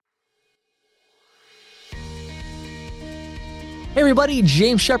Hey everybody,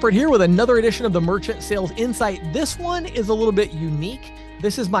 James Shepard here with another edition of the Merchant Sales Insight. This one is a little bit unique.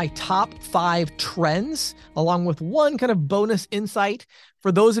 This is my top 5 trends, along with one kind of bonus insight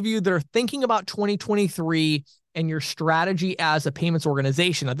for those of you that are thinking about 2023 and your strategy as a payments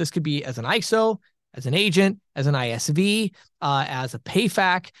organization. Now, this could be as an ISO, as an agent, as an ISV, as a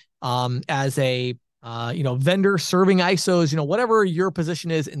PayFac, as a vendor serving ISOs, whatever your position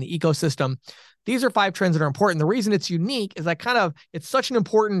is in the ecosystem. These are 5 trends that are important. The reason it's unique is it's such an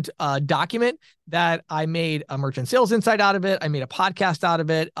important document that I made a Merchant Sales Insight out of it. I made a podcast out of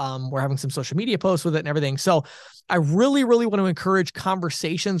it. We're having some social media posts with it and everything. So I really, really want to encourage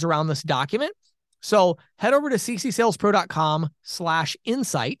conversations around this document. So head over to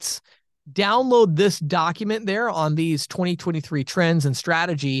ccsalespro.com/insights. Download this document there on these 2023 trends and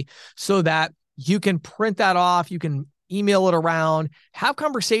strategy so that you can print that off. You can email it around, have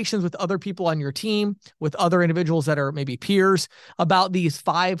conversations with other people on your team, with other individuals that are maybe peers about these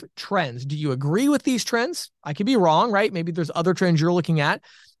 5 trends. Do you agree with these trends? I could be wrong, right? Maybe there's other trends you're looking at.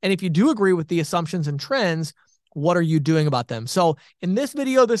 And if you do agree with the assumptions and trends, what are you doing about them? So in this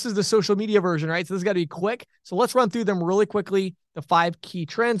video, this is the social media version, right? So this has got to be quick. So let's run through them really quickly. The 5 key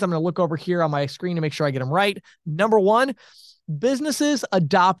trends. I'm going to look over here on my screen to make sure I get them right. Number 1, businesses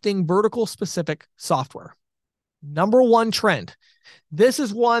adopting vertical specific software. Number 1 trend. This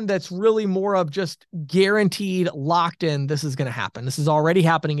is one that's really more of just guaranteed, locked in. This is going to happen. This is already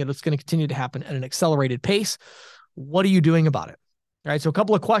happening, and it's going to continue to happen at an accelerated pace. What are you doing about it? All right. So a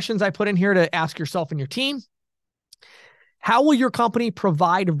couple of questions I put in here to ask yourself and your team. How will your company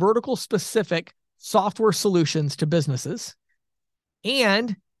provide vertical specific software solutions to businesses?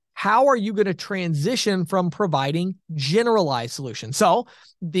 And how are you going to transition from providing generalized solutions? So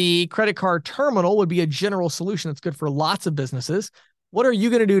the credit card terminal would be a general solution that's good for lots of businesses. What are you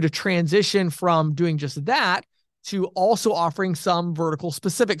going to do to transition from doing just that to also offering some vertical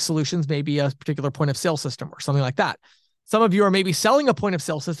specific solutions, maybe a particular point of sale system or something like that? Some of you are maybe selling a point of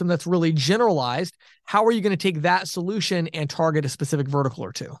sale system that's really generalized. How are you going to take that solution and target a specific vertical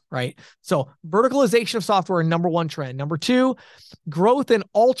or two, right? So verticalization of software, number 1 trend. Number 2, growth in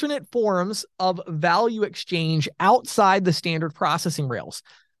alternate forms of value exchange outside the standard processing rails.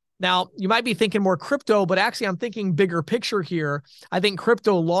 Now, you might be thinking more crypto, but actually I'm thinking bigger picture here. I think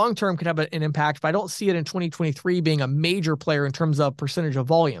crypto long-term could have an impact, but I don't see it in 2023 being a major player in terms of percentage of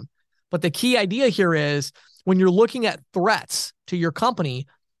volume. But the key idea here is when you're looking at threats to your company,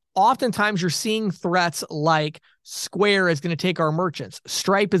 oftentimes you're seeing threats like Square is going to take our merchants,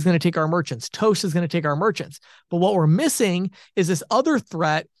 Stripe is going to take our merchants, Toast is going to take our merchants. But what we're missing is this other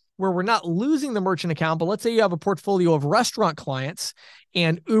threat where we're not losing the merchant account, but let's say you have a portfolio of restaurant clients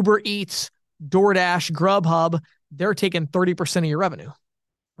and Uber Eats, DoorDash, Grubhub, they're taking 30% of your revenue,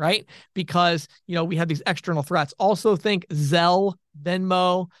 right? Because, we have these external threats. Also think Zelle,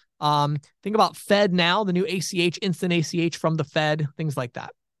 Venmo, think about FedNow, the new ACH, instant ACH from the Fed, things like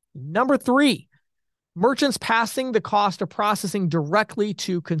that. Number 3, merchants passing the cost of processing directly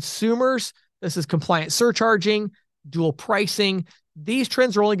to consumers. This is compliant surcharging, dual pricing. These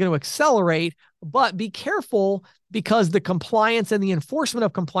trends are only going to accelerate, but be careful because the compliance and the enforcement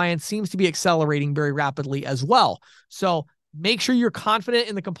of compliance seems to be accelerating very rapidly as well. So make sure you're confident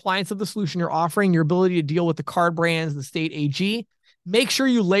in the compliance of the solution you're offering, your ability to deal with the card brands, the state AG. Make sure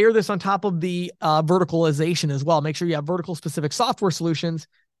you layer this on top of the verticalization as well. Make sure you have vertical specific software solutions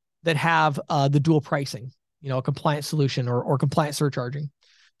that have the dual pricing, a compliant solution or compliant surcharging.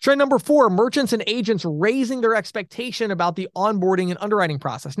 Trend number 4, merchants and agents raising their expectation about the onboarding and underwriting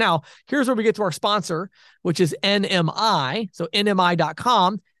process. Now, here's where we get to our sponsor, which is NMI. So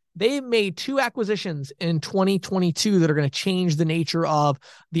NMI.com. They made 2 acquisitions in 2022 that are going to change the nature of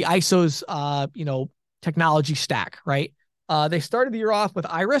the ISO's, technology stack, right? They started the year off with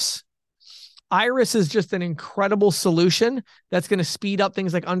Iris. Iris is just an incredible solution that's going to speed up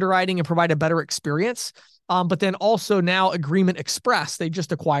things like underwriting and provide a better experience. But then also now Agreement Express, they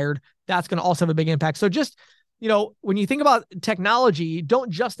just acquired. That's going to also have a big impact. So just, when you think about technology, don't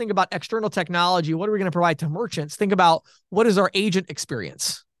just think about external technology. What are we going to provide to merchants? Think about what is our agent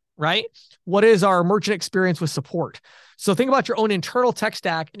experience, right? What is our merchant experience with support? So think about your own internal tech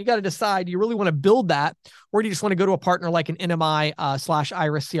stack, and you got to decide, do you really want to build that, or do you just want to go to a partner like an NMI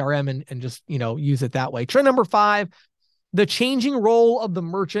 /Iris CRM and just, use it that way? Trend number 5, the changing role of the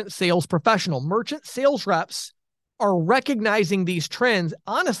merchant sales professional. Merchant sales reps are recognizing these trends.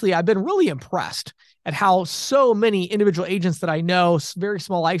 Honestly, I've been really impressed at how so many individual agents that I know, very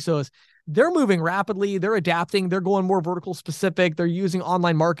small ISOs, they're moving rapidly. They're adapting. They're going more vertical specific. They're using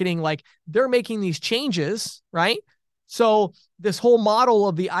online marketing. Like they're making these changes, right? So this whole model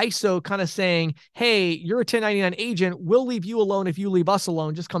of the ISO kind of saying, hey, you're a 1099 agent. We'll leave you alone if you leave us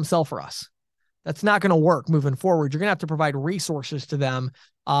alone. Just come sell for us. That's not going to work moving forward. You're going to have to provide resources to them,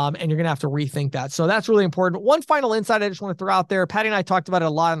 and you're going to have to rethink that. So that's really important. One final insight I just want to throw out there. Patty and I talked about it a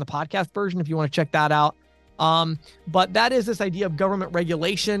lot on the podcast version, if you want to check that out. But that is this idea of government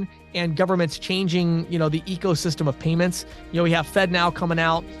regulation and governments changing, the ecosystem of payments. We have FedNow coming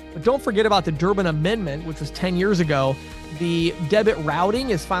out, but don't forget about the Durbin Amendment, which was 10 years ago. The debit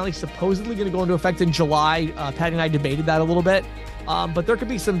routing is finally supposedly going to go into effect in July. Patty and I debated that a little bit. But there could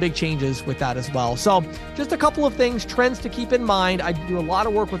be some big changes with that as well. So just a couple of things, trends to keep in mind. I do a lot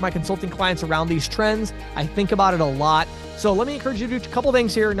of work with my consulting clients around these trends. I think about it a lot. So let me encourage you to do a couple of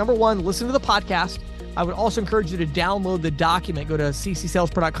things here. Number one, listen to the podcast. I would also encourage you to download the document. Go to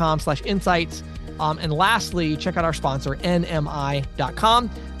ccsalespro.com/insights. And lastly, check out our sponsor, nmi.com.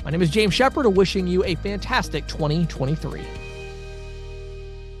 My name is James Shepard, wishing you a fantastic 2023.